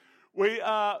We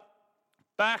are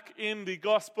back in the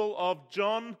Gospel of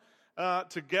John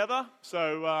together.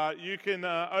 So you can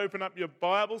open up your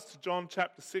Bibles to John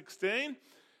chapter 16.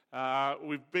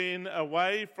 We've been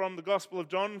away from the Gospel of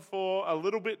John for a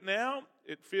little bit now.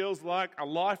 It feels like a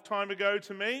lifetime ago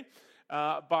to me,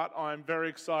 but I'm very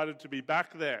excited to be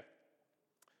back there.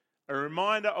 A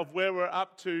reminder of where we're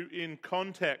up to in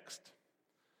context.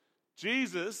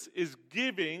 Jesus is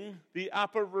giving the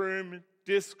upper room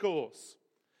discourse.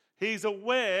 He's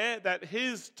aware that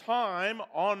his time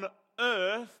on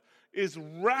earth is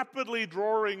rapidly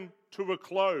drawing to a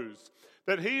close,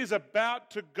 that he is about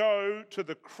to go to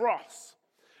the cross.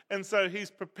 And so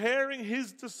he's preparing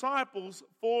his disciples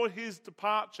for his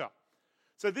departure.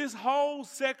 So this whole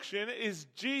section is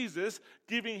Jesus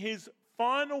giving his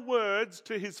final words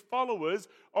to his followers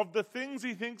of the things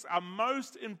he thinks are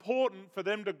most important for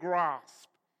them to grasp.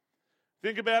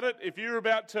 Think about it. If you're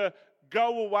about to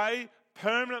go away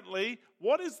permanently,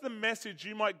 what is the message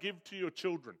you might give to your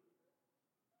children?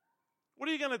 What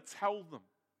are you going to tell them?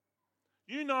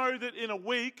 You know that in a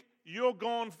week you're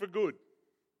gone for good.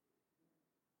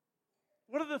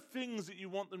 What are the things that you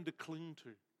want them to cling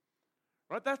to?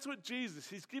 Right? That's what Jesus,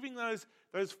 he's giving those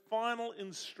final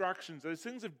instructions, those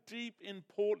things of deep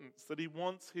importance that he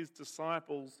wants his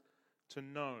disciples to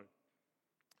know.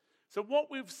 So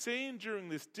what we've seen during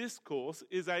this discourse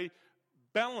is a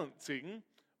balancing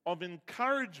of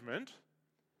encouragement,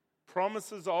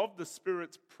 promises of the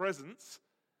Spirit's presence,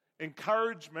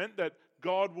 encouragement that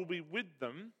God will be with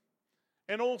them,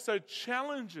 and also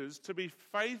challenges to be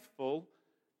faithful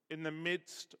in the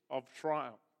midst of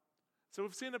trial. So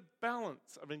we've seen a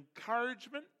balance of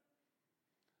encouragement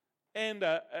and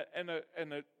a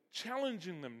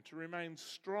challenging them to remain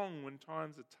strong when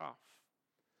times are tough.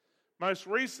 Most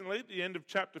recently, at the end of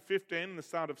chapter 15 and the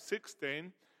start of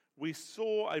 16, we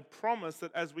saw a promise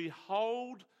that as we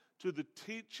hold to the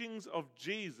teachings of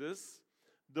Jesus,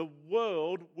 the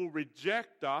world will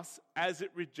reject us as it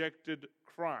rejected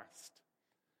Christ.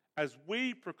 As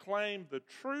we proclaim the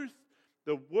truth,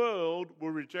 the world will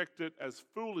reject it as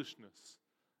foolishness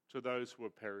to those who are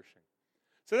perishing.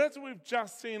 So that's what we've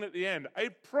just seen at the end. A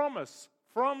promise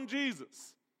from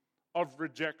Jesus of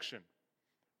rejection.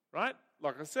 Right?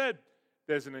 Like I said,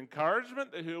 there's an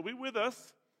encouragement that he'll be with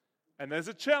us, and there's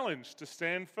a challenge to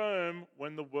stand firm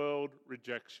when the world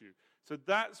rejects you. So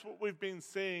that's what we've been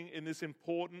seeing in this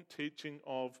important teaching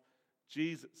of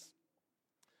Jesus.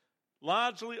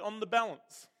 Largely on the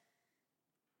balance.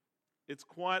 It's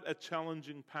quite a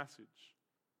challenging passage.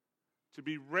 To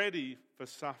be ready for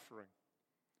suffering.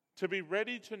 To be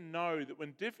ready to know that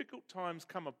when difficult times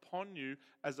come upon you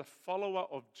as a follower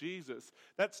of Jesus,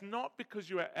 that's not because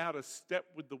you are out of step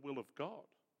with the will of God.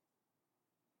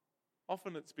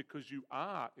 Often it's because you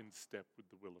are in step with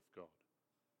the will of God.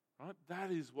 Right? That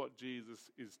is what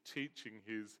Jesus is teaching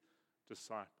his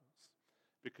disciples.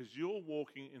 Because you're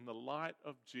walking in the light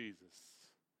of Jesus.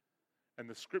 And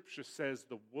the scripture says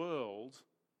the world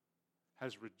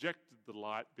has rejected the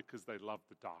light because they love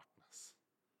the darkness.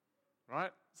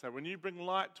 Right? So when you bring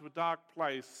light to a dark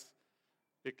place,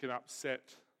 it can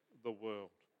upset the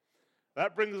world.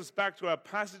 That brings us back to our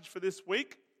passage for this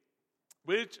week,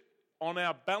 which on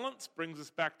our balance brings us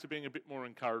back to being a bit more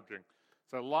encouraging.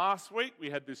 So last week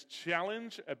we had this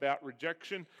challenge about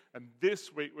rejection, and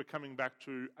this week we're coming back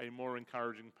to a more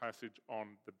encouraging passage on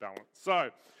the balance. So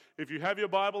if you have your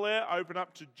Bible there, open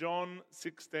up to John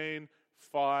 16,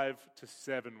 5 to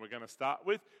 7 we're going to start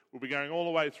with. We'll be going all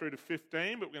the way through to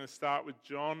 15, but we're going to start with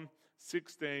John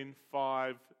 16,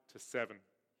 5 to 7.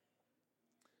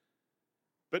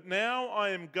 But now I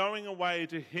am going away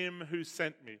to him who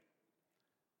sent me,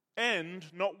 and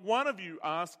not one of you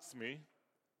asks me,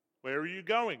 where are you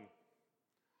going?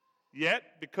 Yet,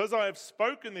 because I have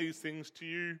spoken these things to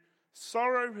you,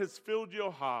 sorrow has filled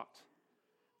your heart.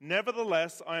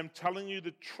 Nevertheless, I am telling you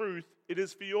the truth. It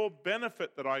is for your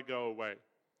benefit that I go away.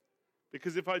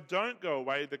 Because if I don't go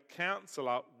away, the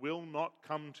counselor will not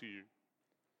come to you.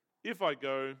 If I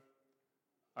go,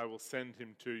 I will send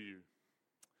him to you.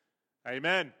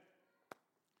 Amen.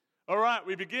 All right,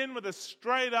 we begin with a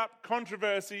straight-up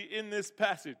controversy in this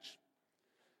passage.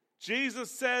 Jesus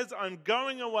says, I'm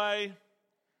going away,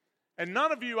 and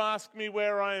none of you ask me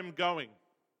where I am going.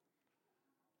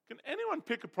 Can anyone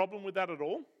pick a problem with that at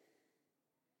all?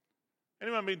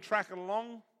 Anyone been tracking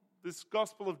along this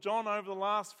Gospel of John over the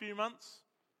last few months?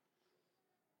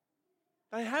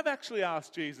 They have actually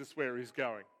asked Jesus where he's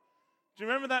going. Do you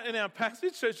remember that in our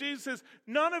passage? So Jesus says,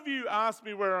 none of you ask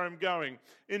me where I'm going.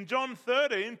 In John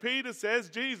 13, Peter says,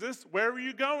 Jesus, where are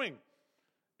you going?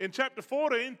 In chapter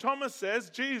 14, Thomas says,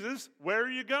 Jesus, where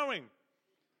are you going?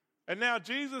 And now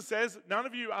Jesus says, none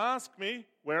of you ask me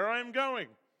where I am going.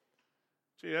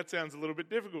 Gee, that sounds a little bit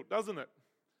difficult, doesn't it?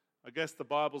 I guess the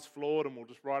Bible's flawed and we'll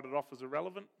just write it off as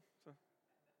irrelevant.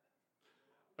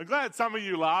 I'm glad some of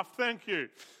you laughed. Thank you.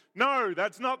 No,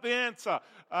 that's not the answer.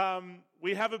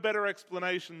 We have a better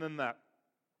explanation than that.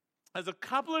 There's a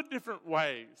couple of different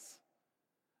ways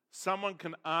someone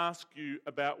can ask you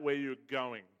about where you're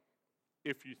going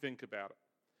if you think about it.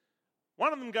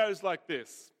 One of them goes like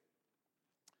this.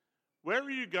 Where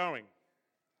are you going?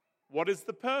 What is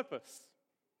the purpose?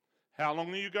 How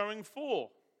long are you going for?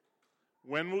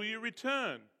 When will you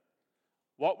return?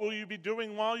 What will you be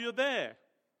doing while you're there?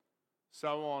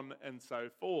 So on and so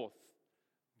forth.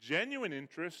 Genuine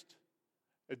interest,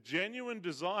 a genuine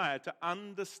desire to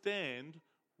understand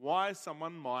why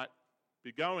someone might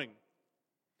be going.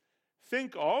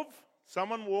 Think of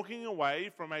someone walking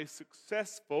away from a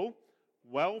successful,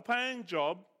 well-paying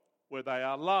job where they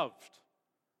are loved,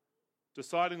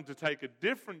 deciding to take a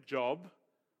different job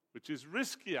which is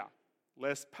riskier,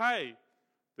 less pay,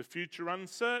 the future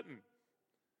uncertain.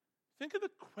 Think of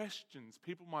the questions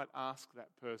people might ask that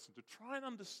person to try and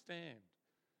understand.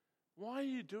 Why are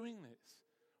you doing this?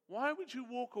 Why would you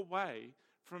walk away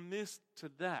from this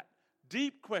to that?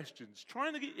 Deep questions,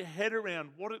 trying to get your head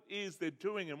around what it is they're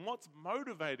doing and what's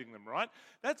motivating them, right?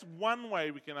 That's one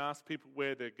way we can ask people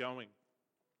where they're going.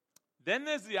 Then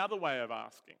there's the other way of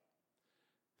asking.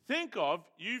 Think of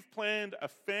you've planned a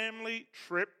family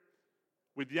trip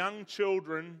with young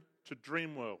children to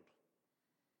Dreamworld.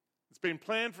 It's been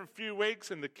planned for a few weeks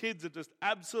and the kids are just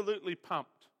absolutely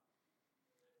pumped.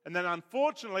 And then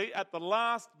unfortunately, at the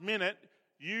last minute,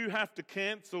 you have to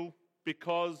cancel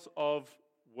because of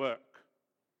work.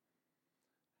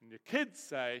 And your kids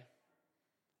say,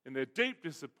 in their deep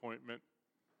disappointment,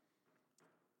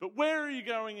 but where are you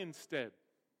going instead?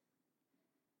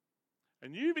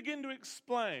 And you begin to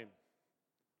explain,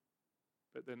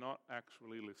 but they're not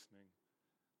actually listening.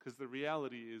 Because the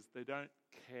reality is they don't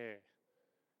care.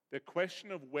 The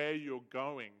question of where you're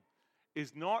going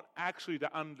is not actually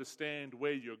to understand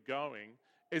where you're going.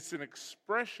 It's an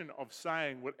expression of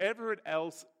saying whatever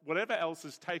else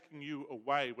is taking you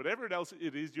away, whatever else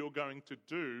it is you're going to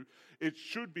do, it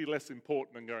should be less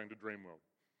important than going to Dreamworld.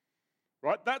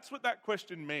 Right? That's what that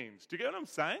question means. Do you get what I'm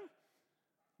saying?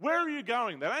 Where are you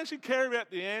going? They don't actually care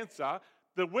about the answer.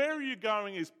 The where are you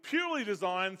going is purely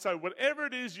designed so whatever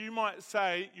it is you might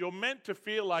say, you're meant to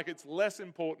feel like it's less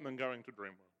important than going to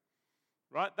Dreamworld.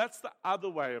 Right? That's the other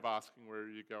way of asking where are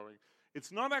you going.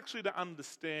 It's not actually to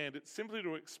understand, it's simply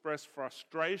to express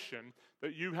frustration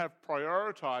that you have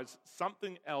prioritized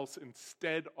something else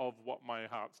instead of what my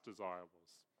heart's desire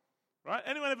was. Right?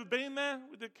 Anyone ever been there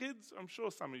with their kids? I'm sure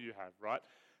some of you have, right?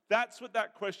 That's what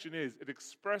that question is. It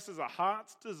expresses a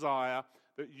heart's desire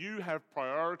that you have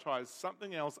prioritized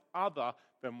something else other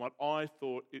than what I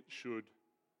thought it should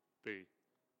be.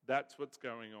 That's what's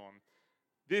going on.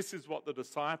 This is what the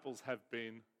disciples have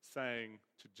been saying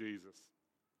to Jesus.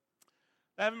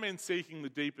 They haven't been seeking the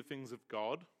deeper things of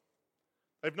God.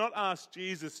 They've not asked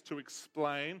Jesus to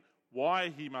explain why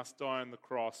he must die on the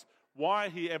cross, why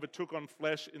he ever took on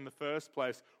flesh in the first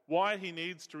place, why he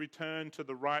needs to return to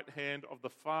the right hand of the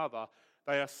Father.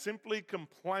 They are simply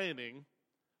complaining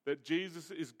that Jesus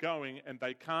is going and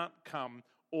they can't come,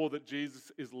 or that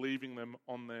Jesus is leaving them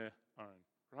on their own,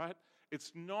 right?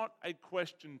 It's not a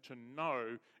question to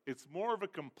know. It's more of a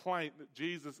complaint that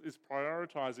Jesus is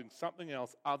prioritizing something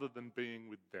else other than being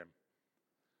with them.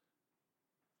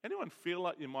 Anyone feel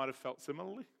like you might have felt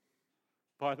similarly?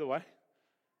 By the way,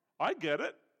 I get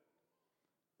it.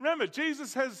 Remember,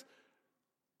 Jesus has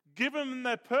given them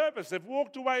their purpose. They've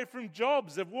walked away from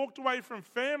jobs. They've walked away from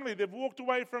family. They've walked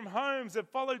away from homes. They've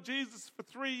followed Jesus for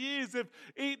 3 years. They've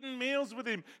eaten meals with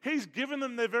him. He's given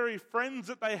them their very friends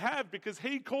that they have because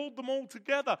he called them all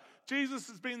together. Jesus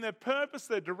has been their purpose,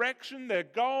 their direction, their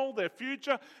goal, their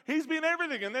future. He's been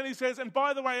everything. And then he says, and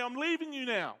by the way, I'm leaving you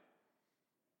now.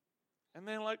 And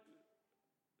they're like,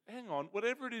 hang on,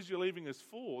 whatever it is you're leaving us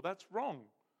for, that's wrong.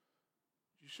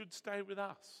 You should stay with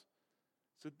us.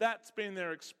 So that's been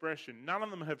their expression. None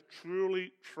of them have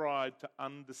truly tried to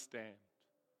understand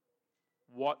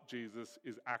what Jesus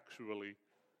is actually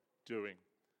doing.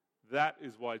 That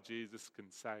is why Jesus can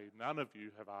say, none of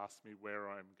you have asked me where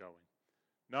I am going.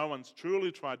 No one's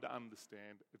truly tried to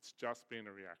understand. It's just been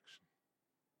a reaction.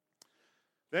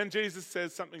 Then Jesus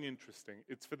says something interesting.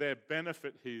 It's for their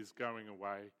benefit he is going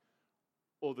away,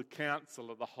 or the counsel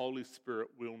of the Holy Spirit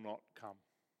will not come.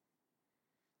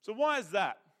 So why is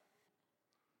that?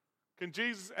 Can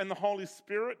Jesus and the Holy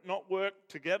Spirit not work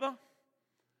together?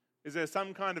 Is there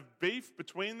some kind of beef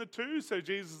between the two? So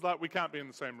Jesus is like, we can't be in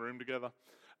the same room together.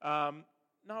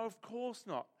 No, of course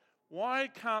not. Why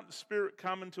can't the Spirit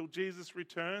come until Jesus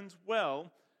returns?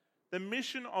 Well, the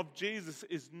mission of Jesus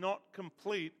is not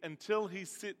complete until he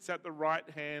sits at the right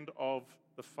hand of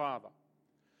the Father.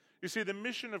 You see, the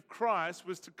mission of Christ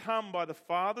was to come by the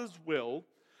Father's will,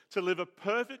 to live a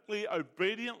perfectly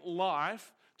obedient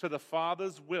life to the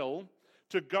Father's will,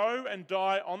 to go and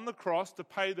die on the cross to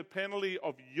pay the penalty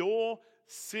of your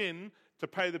sin, to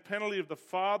pay the penalty of the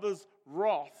Father's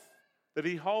wrath that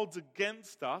he holds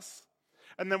against us.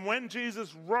 And then when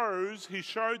Jesus rose, he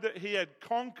showed that he had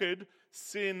conquered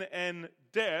sin and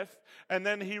death. And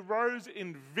then he rose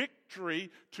in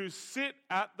victory to sit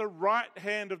at the right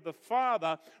hand of the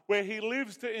Father, where he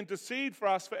lives to intercede for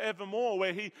us forevermore,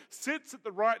 where he sits at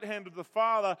the right hand of the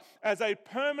Father as a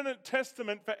permanent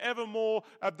testament forevermore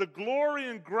of the glory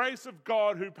and grace of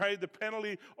God who paid the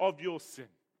penalty of your sin.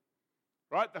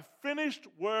 Right? The finished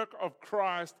work of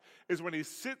Christ is when he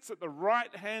sits at the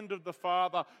right hand of the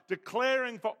Father,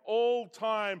 declaring for all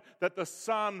time that the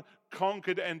Son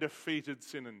conquered and defeated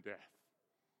sin and death.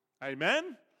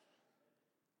 Amen?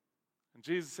 And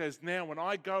Jesus says, now when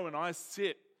I go and I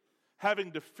sit,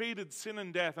 having defeated sin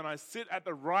and death, and I sit at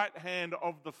the right hand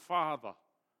of the Father,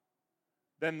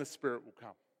 then the Spirit will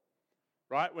come.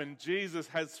 Right? When Jesus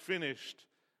has finished,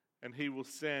 and he will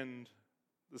send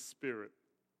the Spirit.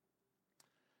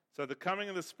 So the coming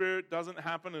of the Spirit doesn't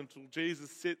happen until Jesus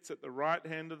sits at the right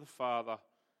hand of the Father,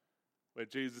 where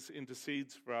Jesus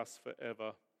intercedes for us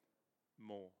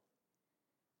forevermore.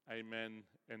 Amen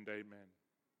and amen.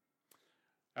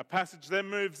 Our passage then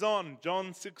moves on,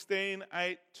 John 16,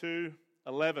 8 to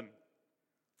 11,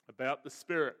 about the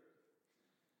Spirit.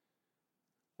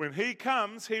 When he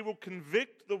comes, he will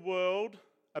convict the world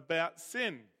about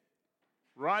sin,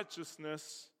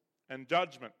 righteousness, and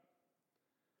judgment.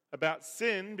 About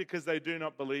sin, because they do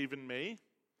not believe in me.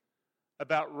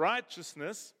 About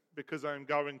righteousness, because I am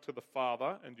going to the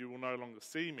Father, and you will no longer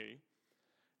see me.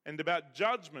 And about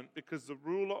judgment, because the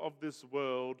ruler of this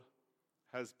world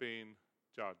has been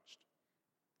judged.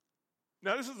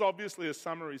 Now, this is obviously a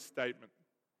summary statement.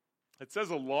 It says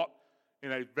a lot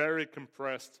in a very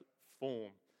compressed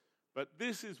form. But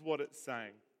this is what it's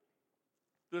saying.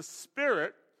 The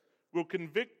Spirit will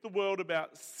convict the world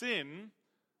about sin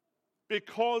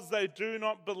because they do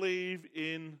not believe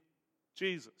in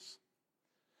Jesus.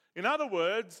 In other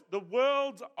words, the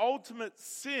world's ultimate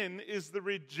sin is the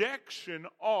rejection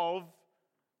of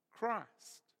Christ.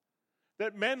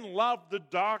 That men love the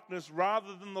darkness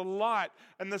rather than the light.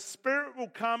 And the Spirit will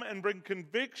come and bring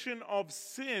conviction of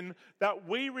sin that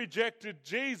we rejected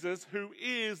Jesus, who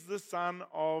is the Son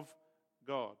of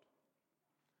God.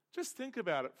 Just think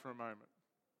about it for a moment.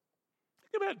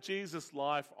 Think about Jesus'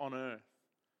 life on earth.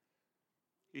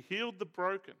 He healed the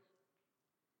broken.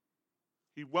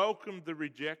 He welcomed the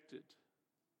rejected.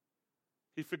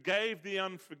 He forgave the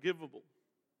unforgivable.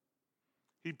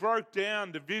 He broke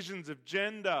down divisions of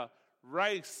gender,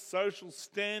 race, social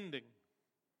standing.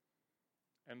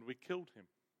 And we killed him.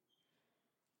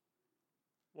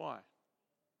 Why?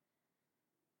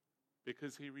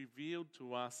 Because he revealed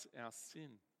to us our sin.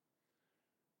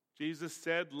 Jesus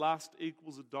said lust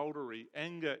equals adultery,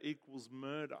 anger equals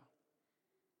murder.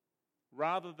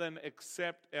 Rather than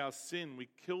accept our sin, we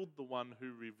killed the one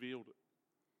who revealed it.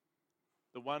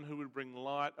 The one who would bring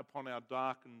light upon our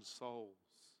darkened souls.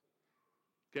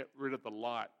 Get rid of the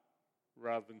light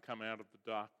rather than come out of the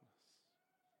darkness.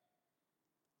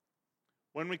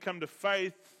 When we come to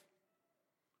faith,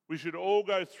 we should all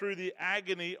go through the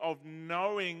agony of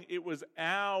knowing it was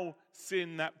our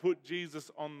sin that put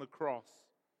Jesus on the cross.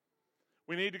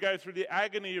 We need to go through the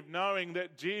agony of knowing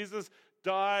that Jesus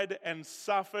died and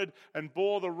suffered and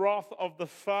bore the wrath of the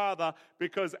Father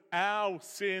because our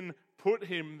sin put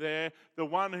him there, the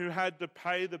one who had to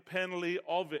pay the penalty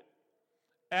of it.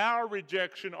 Our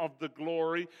rejection of the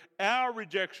glory, our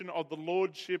rejection of the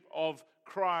lordship of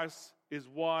Christ is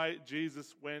why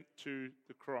Jesus went to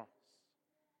the cross.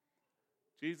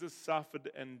 Jesus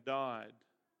suffered and died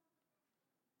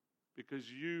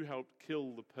because you helped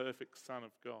kill the perfect Son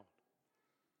of God.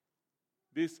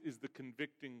 This is the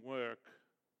convicting work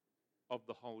of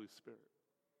the Holy Spirit.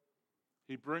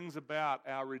 He brings about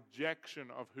our rejection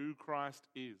of who Christ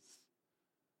is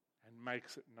and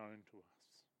makes it known to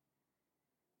us.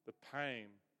 The pain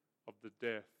of the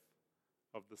death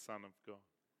of the Son of God.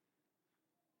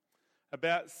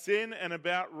 About sin and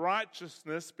about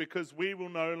righteousness because we will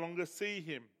no longer see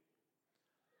him.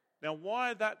 Now,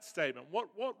 why that statement?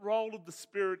 What role of the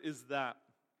Spirit is that?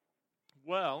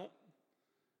 Well,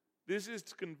 this is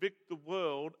to convict the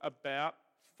world about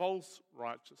false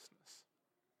righteousness,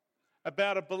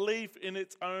 about a belief in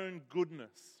its own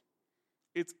goodness,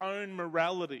 its own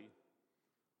morality,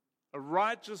 a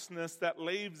righteousness that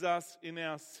leaves us in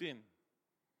our sin.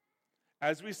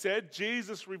 As we said,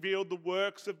 Jesus revealed the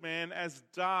works of man as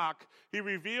dark. He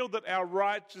revealed that our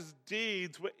righteous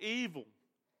deeds were evil.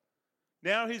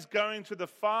 Now he's going to the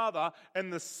Father,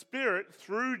 and the Spirit,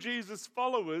 through Jesus'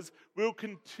 followers, will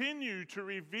continue to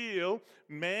reveal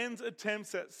man's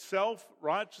attempts at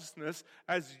self-righteousness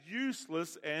as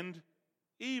useless and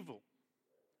evil.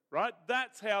 Right?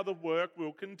 That's how the work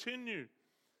will continue.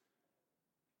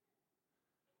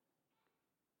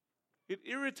 It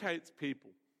irritates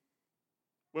people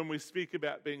when we speak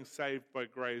about being saved by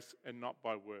grace and not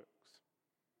by works.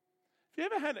 Have you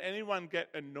ever had anyone get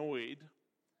annoyed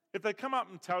if they come up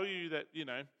and tell you that,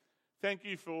 thank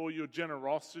you for your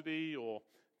generosity, or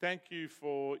thank you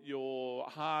for your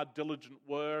hard, diligent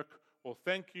work, or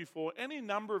thank you for any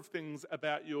number of things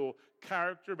about your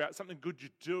character, about something good you're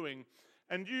doing,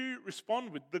 and you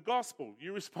respond with the gospel.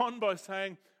 You respond by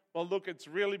saying, well, look, it's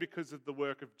really because of the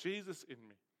work of Jesus in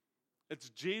me. It's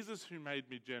Jesus who made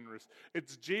me generous.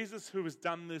 It's Jesus who has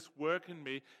done this work in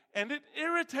me, and it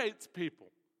irritates people.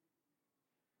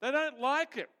 They don't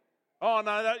like it. Oh,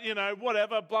 no,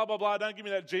 whatever, blah, blah, blah, don't give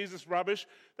me that Jesus rubbish.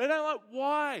 They don't like,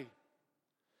 why?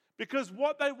 Because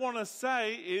what they want to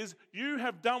say is, you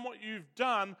have done what you've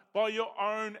done by your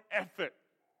own effort.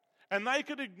 And they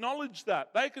can acknowledge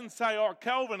that. They can say, oh,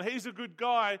 Calvin, he's a good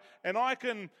guy, and I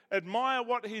can admire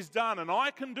what he's done, and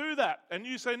I can do that. And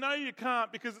you say, no, you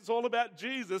can't, because it's all about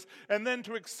Jesus. And then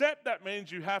to accept that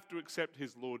means you have to accept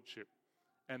his lordship.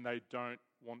 And they don't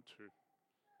want to.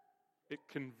 It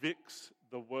convicts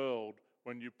the world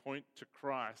when you point to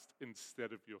Christ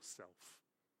instead of yourself.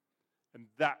 And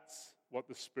that's what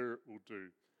the Spirit will do.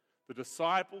 The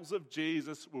disciples of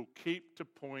Jesus will keep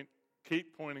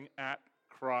pointing at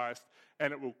Christ,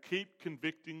 and it will keep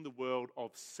convicting the world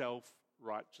of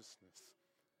self-righteousness,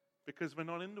 because we're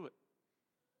not into it.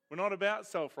 We're not about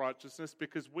self-righteousness,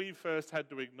 because we first had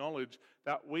to acknowledge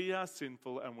that we are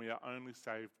sinful and we are only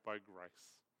saved by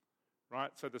grace.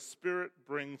 Right? So the Spirit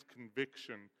brings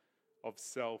conviction of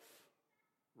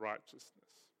self-righteousness.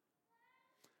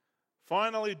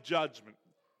 Finally, judgment,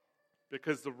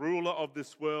 because the ruler of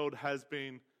this world has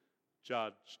been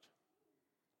judged.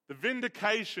 The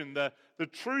vindication, the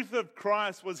truth of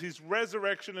Christ was his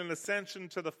resurrection and ascension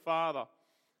to the Father.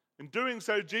 In doing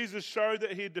so, Jesus showed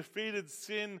that he had defeated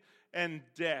sin and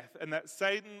death, and that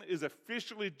Satan is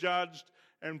officially judged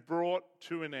and brought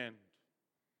to an end.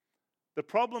 The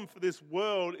problem for this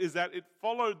world is that it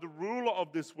followed the ruler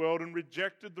of this world and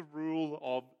rejected the rule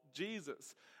of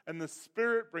Jesus. And the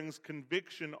Spirit brings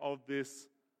conviction of this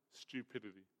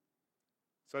stupidity.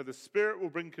 So the Spirit will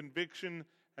bring conviction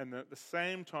and at the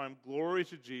same time glory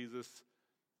to Jesus.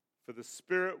 For the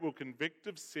Spirit will convict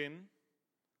of sin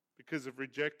because of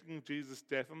rejecting Jesus'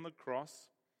 death on the cross.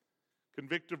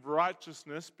 Convict of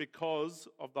righteousness because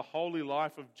of the holy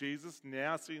life of Jesus,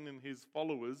 now seen in his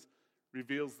followers,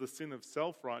 reveals the sin of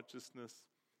self-righteousness,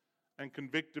 and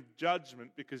convict of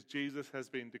judgment because Jesus has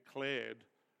been declared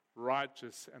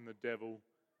righteous and the devil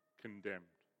condemned.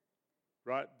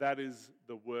 Right? That is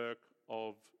the work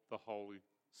of the Holy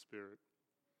Spirit.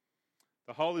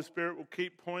 The Holy Spirit will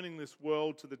keep pointing this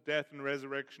world to the death and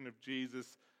resurrection of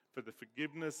Jesus for the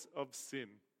forgiveness of sin,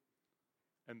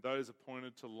 and those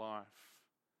appointed to life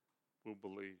will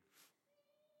believe.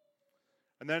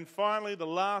 And then finally, the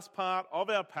last part of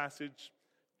our passage,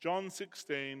 John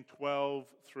 16, 12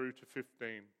 through to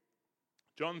 15.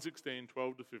 John 16,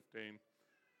 12 to 15.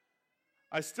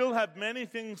 I still have many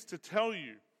things to tell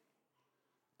you,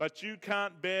 but you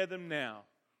can't bear them now.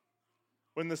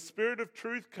 When the Spirit of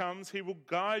truth comes, he will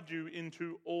guide you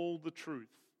into all the truth.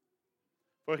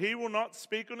 For he will not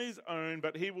speak on his own,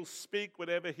 but he will speak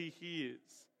whatever he hears.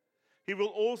 He will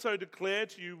also declare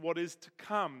to you what is to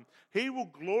come. He will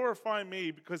glorify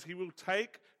me because he will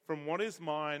take from what is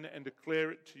mine and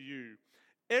declare it to you.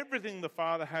 Everything the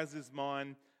Father has is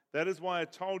mine. That is why I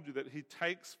told you that he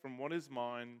takes from what is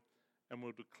mine and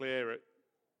will declare it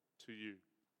to you.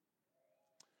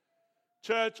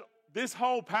 Church, this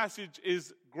whole passage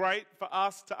is great for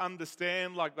us to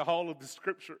understand, like the whole of the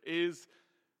Scripture is.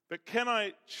 But can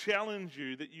I challenge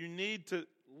you that you need to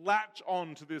latch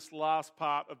on to this last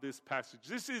part of this passage?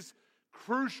 This is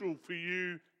crucial for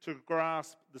you to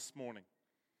grasp this morning.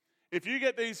 If you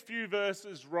get these few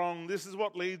verses wrong, this is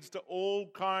what leads to all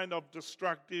kind of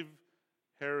destructive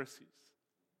heresies.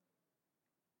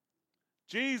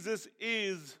 Jesus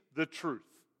is the truth,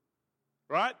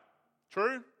 right?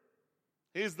 True?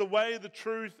 He is the way, the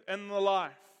truth, and the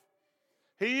life.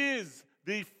 He is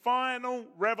the final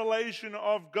revelation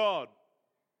of God.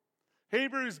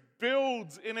 Hebrews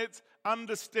builds in its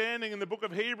understanding in the book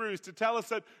of Hebrews to tell us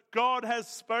that God has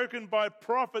spoken by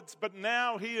prophets, but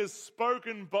now he has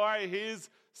spoken by his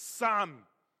Son.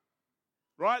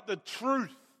 Right? The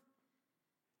truth.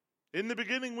 In the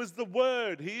beginning was the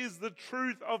Word. He is the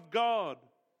truth of God.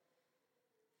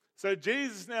 So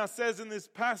Jesus now says in this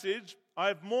passage, I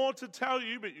have more to tell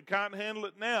you, but you can't handle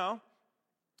it now.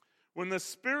 When the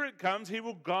Spirit comes, he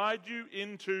will guide you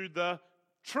into the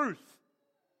truth.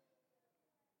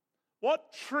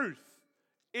 What truth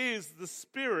is the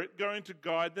Spirit going to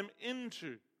guide them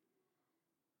into?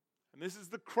 And this is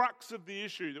the crux of the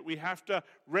issue that we have to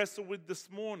wrestle with this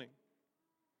morning.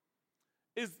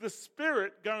 Is the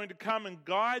Spirit going to come and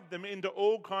guide them into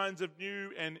all kinds of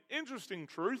new and interesting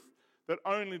truth that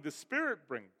only the Spirit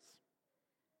brings?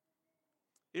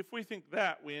 If we think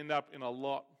that, we end up in a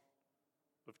lot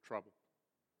of trouble.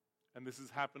 And this has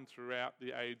happened throughout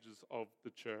the ages of the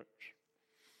church.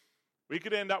 We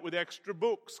could end up with extra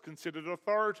books considered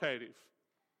authoritative.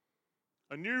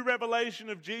 A new revelation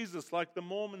of Jesus like the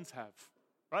Mormons have.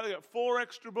 Right? They've got 4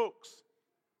 extra books.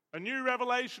 A new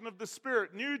revelation of the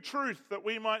Spirit, new truth that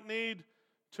we might need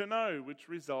to know, which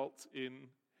results in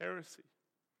heresy.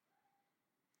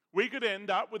 We could end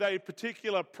up with a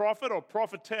particular prophet or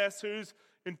prophetess whose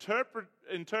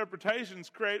interpretations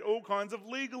create all kinds of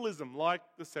legalism, like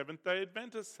the Seventh-day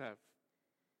Adventists have.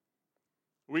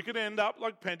 We could end up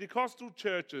like Pentecostal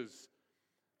churches,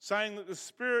 saying that the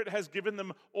Spirit has given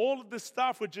them all of this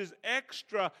stuff which is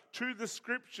extra to the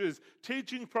Scriptures,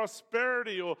 teaching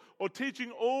prosperity or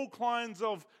teaching all kinds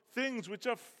of things which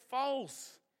are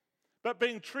false, but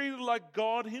being treated like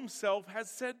God himself has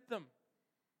said them.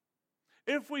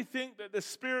 If we think that the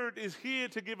Spirit is here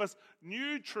to give us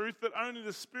new truth that only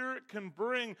the Spirit can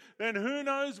bring, then who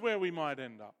knows where we might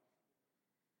end up?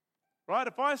 Right?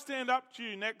 If I stand up to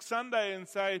you next Sunday and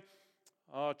say,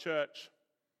 oh, church,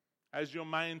 as your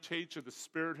main teacher, the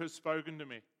Spirit has spoken to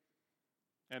me,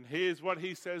 and here's what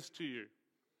he says to you.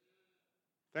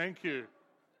 Thank you.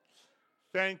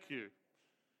 Thank you.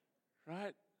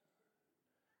 Right?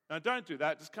 Now, don't do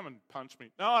that. Just come and punch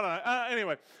me. No, I don't know.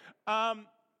 Anyway,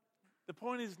 the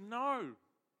point is no.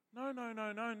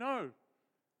 No.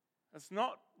 That's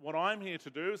not what I'm here to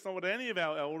do. It's not what any of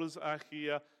our elders are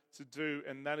here to do,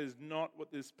 and that is not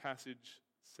what this passage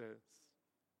says.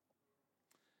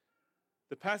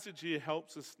 The passage here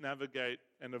helps us navigate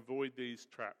and avoid these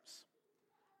traps.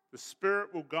 The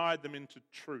Spirit will guide them into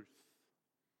truth,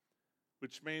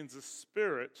 which means the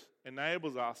Spirit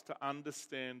enables us to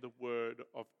understand the Word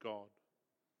of God.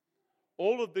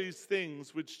 All of these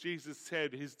things which Jesus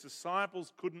said his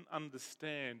disciples couldn't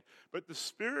understand, but the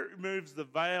Spirit removes the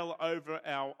veil over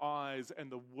our eyes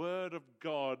and the Word of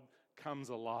God comes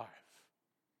alive.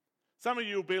 Some of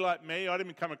you will be like me. I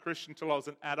didn't become a Christian until I was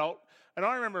an adult. And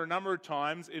I remember a number of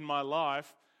times in my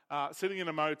life sitting in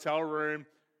a motel room,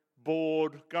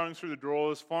 bored, going through the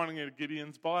drawers, finding a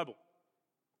Gideon's Bible,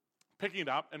 picking it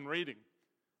up and reading,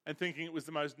 and thinking it was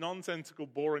the most nonsensical,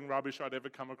 boring rubbish I'd ever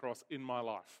come across in my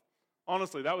life.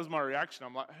 Honestly, that was my reaction.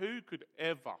 I'm like, who could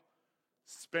ever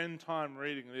spend time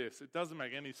reading this? It doesn't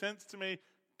make any sense to me.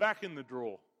 Back in the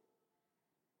drawer.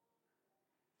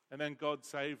 And then God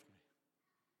saved me.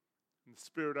 And the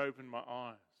Spirit opened my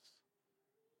eyes.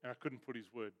 And I couldn't put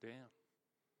his word down.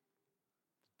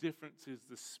 The difference is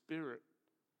the Spirit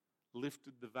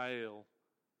lifted the veil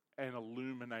and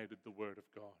illuminated the Word of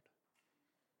God.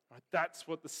 Right? That's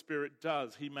what the Spirit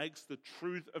does. He makes the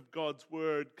truth of God's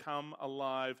Word come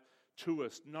alive to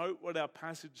us. Note what our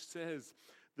passage says.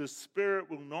 The Spirit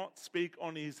will not speak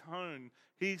on his own.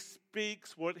 He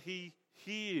speaks what he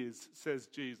hears, says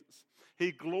Jesus.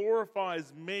 He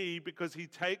glorifies me because he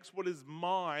takes what is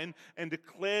mine and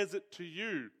declares it to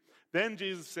you. Then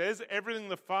Jesus says, everything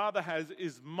the Father has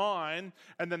is mine,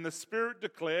 and then the Spirit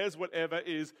declares whatever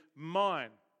is mine.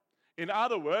 In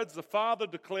other words, the Father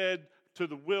declared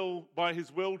by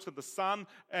his will to the Son,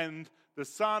 and the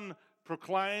Son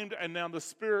proclaimed, and now the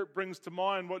Spirit brings to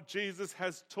mind what Jesus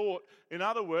has taught. In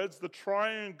other words, the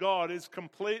triune God is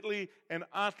completely and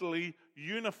utterly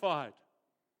unified.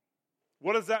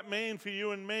 What does that mean for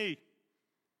you and me?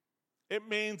 It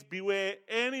means beware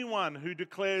anyone who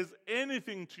declares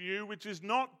anything to you which is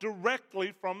not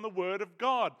directly from the Word of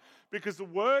God. Because the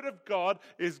Word of God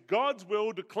is God's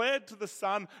will declared to the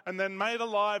Son and then made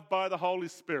alive by the Holy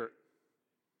Spirit.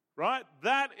 Right?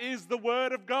 That is the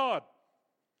Word of God.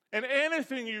 And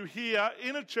anything you hear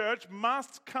in a church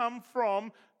must come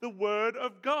from the Word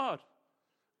of God.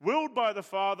 Willed by the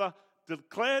Father,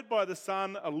 declared by the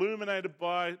Son, illuminated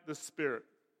by the Spirit.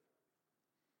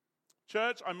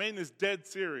 Church, I mean this dead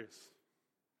serious.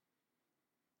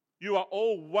 You are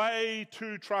all way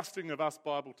too trusting of us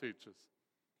Bible teachers.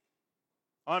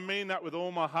 I mean that with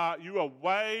all my heart. You are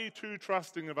way too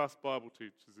trusting of us Bible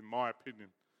teachers, in my opinion.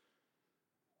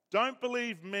 Don't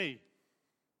believe me.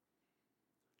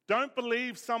 Don't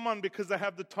believe someone because they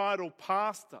have the title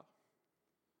pastor.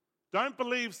 Don't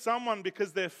believe someone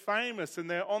because they're famous and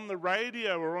they're on the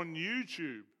radio or on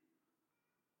YouTube.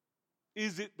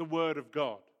 Is it the Word of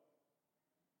God?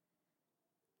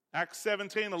 Acts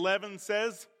 17:11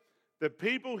 says, the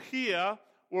people here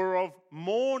were of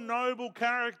more noble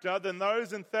character than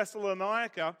those in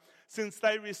Thessalonica, since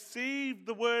they received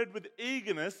the word with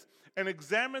eagerness and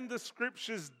examined the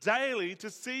scriptures daily to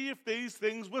see if these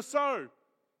things were so.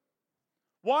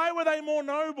 Why were they more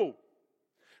noble?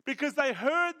 Because they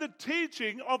heard the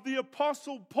teaching of the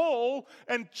Apostle Paul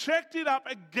and checked it up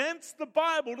against the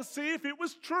Bible to see if it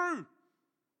was true.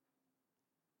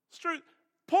 It's true.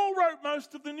 Paul wrote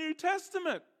most of the New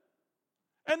Testament.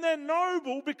 And they're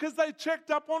noble because they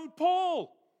checked up on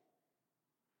Paul.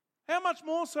 How much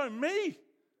more so me?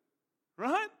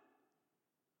 Right?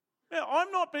 Now, I'm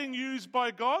not being used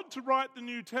by God to write the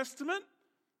New Testament.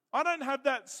 I don't have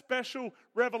that special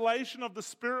revelation of the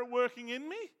Spirit working in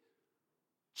me.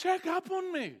 Check up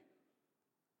on me.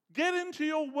 Get into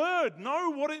your word.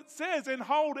 Know what it says and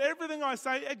hold everything I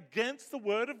say against the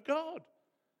word of God.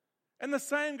 And the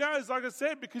same goes, like I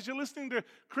said, because you're listening to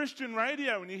Christian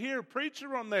radio and you hear a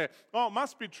preacher on there. Oh, it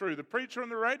must be true. The preacher on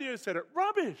the radio said it.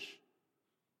 Rubbish.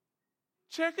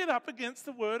 Check it up against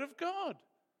the word of God.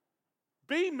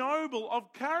 Be noble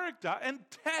of character and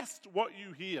test what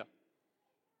you hear.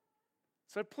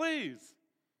 So please,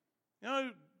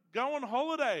 go on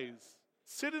holidays.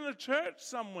 Sit in a church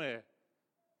somewhere.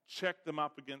 Check them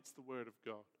up against the Word of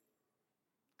God.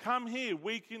 Come here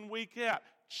week in, week out.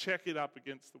 Check it up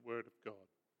against the Word of God.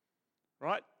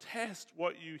 Right? Test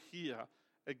what you hear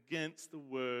against the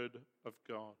Word of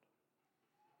God.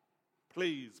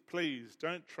 Please, please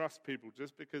don't trust people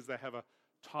just because they have a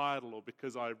title or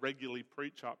because I regularly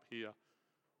preach up here.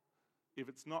 If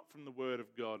it's not from the Word of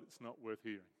God, it's not worth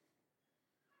hearing.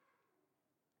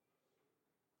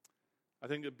 I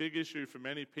think a big issue for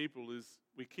many people is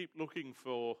we keep looking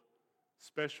for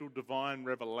special divine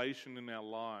revelation in our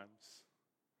lives.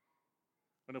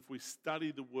 And if we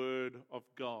study the Word of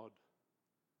God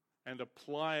and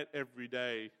apply it every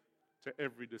day to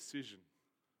every decision,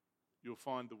 you'll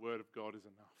find the Word of God is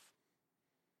enough.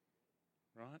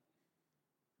 Right?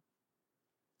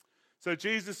 So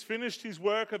Jesus finished his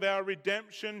work of our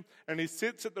redemption and he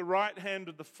sits at the right hand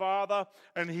of the Father,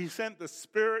 and he sent the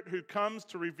Spirit who comes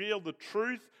to reveal the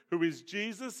truth, who is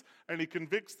Jesus, and he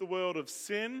convicts the world of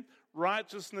sin,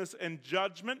 righteousness and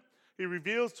judgment. He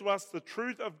reveals to us the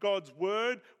truth of God's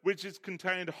word, which is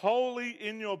contained wholly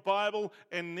in your Bible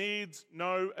and needs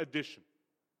no addition.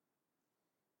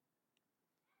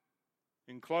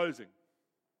 In closing,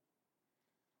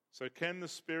 so can the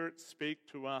Spirit speak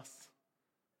to us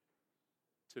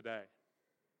today?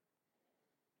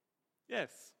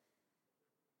 Yes.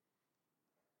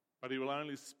 But he will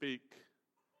only speak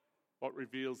what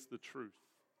reveals the truth.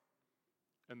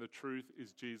 And the truth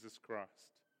is Jesus Christ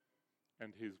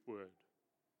and his word.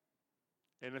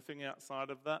 Anything outside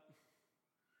of that,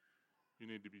 you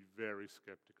need to be very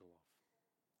skeptical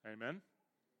of. Amen?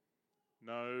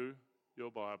 Know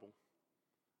your Bible.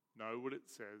 Know what it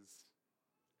says.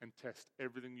 And test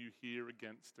everything you hear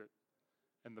against it.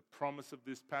 And the promise of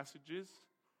this passage is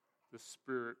the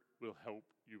Spirit will help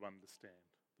you understand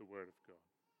the Word of God.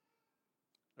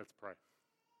 Let's pray.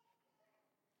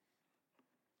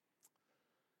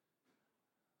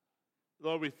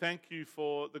 Lord, we thank you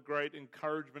for the great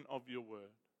encouragement of your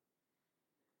Word.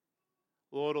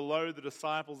 Lord, although the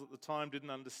disciples at the time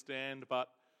didn't understand, but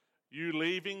you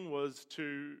leaving was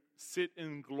to sit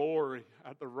in glory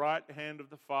at the right hand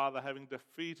of the Father, having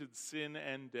defeated sin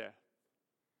and death.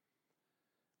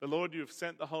 But Lord, you have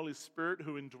sent the Holy Spirit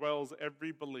who indwells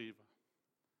every believer.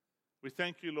 We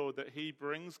thank you, Lord, that he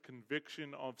brings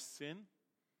conviction of sin.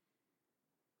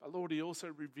 But Lord, he also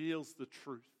reveals the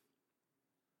truth.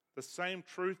 The same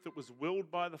truth that was willed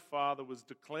by the Father was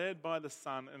declared by the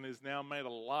Son and is now made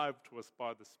alive to us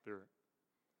by the Spirit.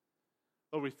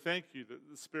 Lord, we thank you that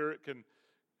the Spirit can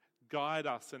guide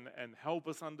us and help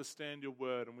us understand your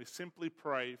word. And we simply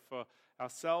pray for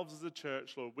ourselves as a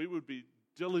church, Lord, we would be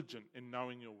diligent in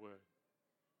knowing your word.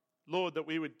 Lord, that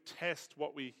we would test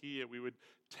what we hear. We would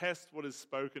test what is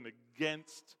spoken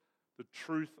against the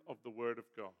truth of the word of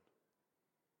God.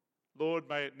 Lord,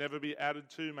 may it never be added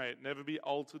to, may it never be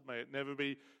altered, may it never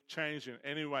be changed in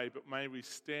any way, but may we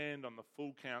stand on the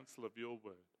full counsel of your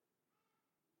word.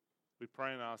 We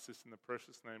pray and ask this in the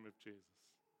precious name of Jesus.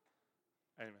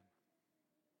 Amen.